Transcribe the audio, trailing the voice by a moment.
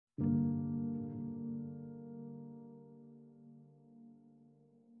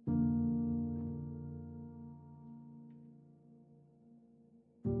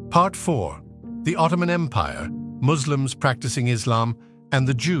Part 4. The Ottoman Empire, Muslims practicing Islam, and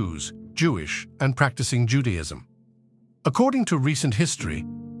the Jews, Jewish and practicing Judaism. According to recent history,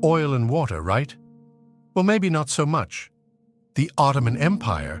 oil and water, right? Well, maybe not so much. The Ottoman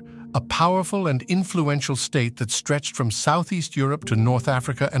Empire, a powerful and influential state that stretched from Southeast Europe to North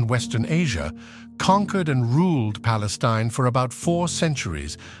Africa and Western Asia, conquered and ruled Palestine for about 4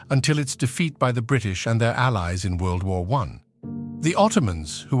 centuries until its defeat by the British and their allies in World War I. The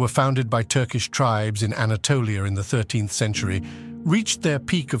Ottomans, who were founded by Turkish tribes in Anatolia in the 13th century, reached their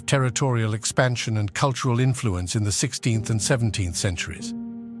peak of territorial expansion and cultural influence in the 16th and 17th centuries.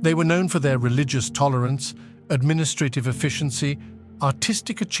 They were known for their religious tolerance, administrative efficiency,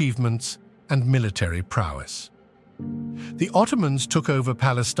 artistic achievements, and military prowess. The Ottomans took over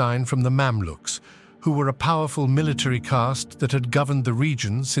Palestine from the Mamluks, who were a powerful military caste that had governed the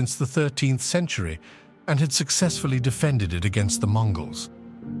region since the 13th century and had successfully defended it against the Mongols.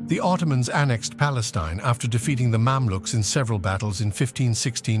 The Ottomans annexed Palestine after defeating the Mamluks in several battles in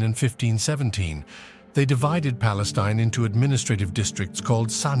 1516 and 1517. They divided Palestine into administrative districts called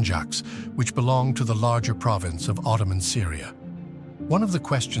sanjaks, which belonged to the larger province of Ottoman Syria. One of the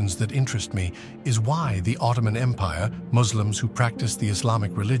questions that interest me is why the Ottoman Empire, Muslims who practiced the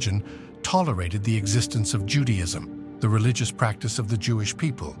Islamic religion, tolerated the existence of Judaism, the religious practice of the Jewish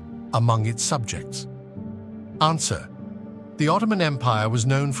people, among its subjects. Answer: the Ottoman Empire was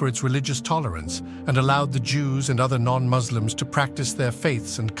known for its religious tolerance and allowed the Jews and other non-Muslims to practice their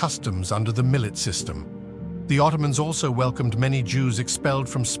faiths and customs under the millet system. The Ottomans also welcomed many Jews expelled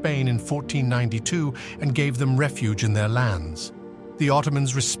from Spain in 1492 and gave them refuge in their lands. The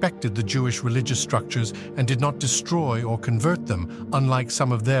Ottomans respected the Jewish religious structures and did not destroy or convert them, unlike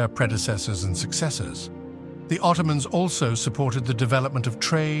some of their predecessors and successors. The Ottomans also supported the development of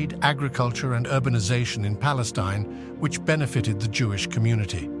trade, agriculture, and urbanization in Palestine, which benefited the Jewish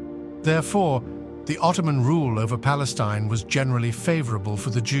community. Therefore, the Ottoman rule over Palestine was generally favorable for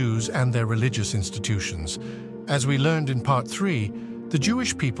the Jews and their religious institutions. As we learned in Part 3, the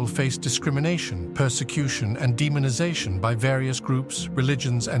Jewish people faced discrimination, persecution, and demonization by various groups,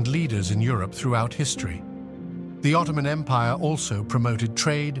 religions, and leaders in Europe throughout history. The Ottoman Empire also promoted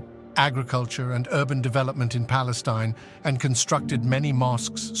trade, agriculture, and urban development in Palestine and constructed many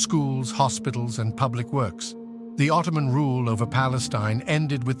mosques, schools, hospitals, and public works. The Ottoman rule over Palestine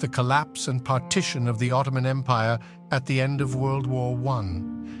ended with the collapse and partition of the Ottoman Empire at the end of World War I.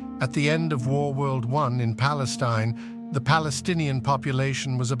 At the end of World War I in Palestine, the Palestinian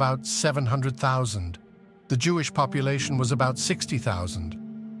population was about 700,000. The Jewish population was about 60,000.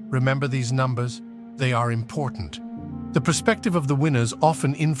 Remember these numbers? They are important. The perspective of the winners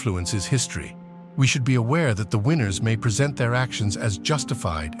often influences history. We should be aware that the winners may present their actions as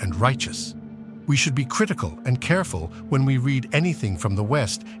justified and righteous. We should be critical and careful when we read anything from the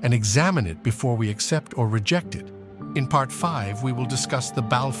West and examine it before we accept or reject it. In Part 5, we will discuss the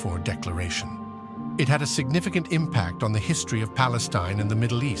Balfour Declaration. It had a significant impact on the history of Palestine and the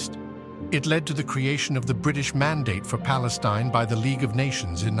Middle East. It led to the creation of the British Mandate for Palestine by the League of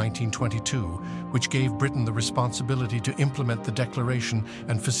Nations in 1922, which gave Britain the responsibility to implement the declaration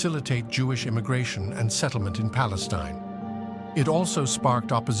and facilitate Jewish immigration and settlement in Palestine. It also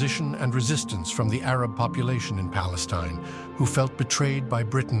sparked opposition and resistance from the Arab population in Palestine, who felt betrayed by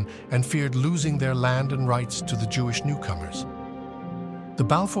Britain and feared losing their land and rights to the Jewish newcomers. The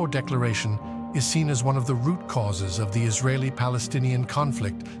Balfour Declaration is seen as one of the root causes of the Israeli-Palestinian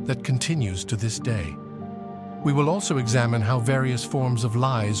conflict that continues to this day. We will also examine how various forms of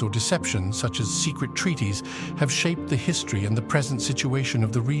lies or deception, such as secret treaties, have shaped the history and the present situation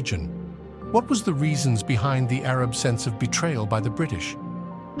of the region. What was the reasons behind the Arab sense of betrayal by the British?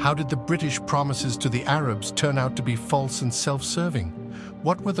 How did the British promises to the Arabs turn out to be false and self-serving?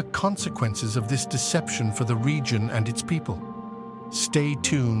 What were the consequences of this deception for the region and its people? Stay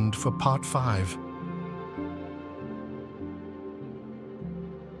tuned for Part 5.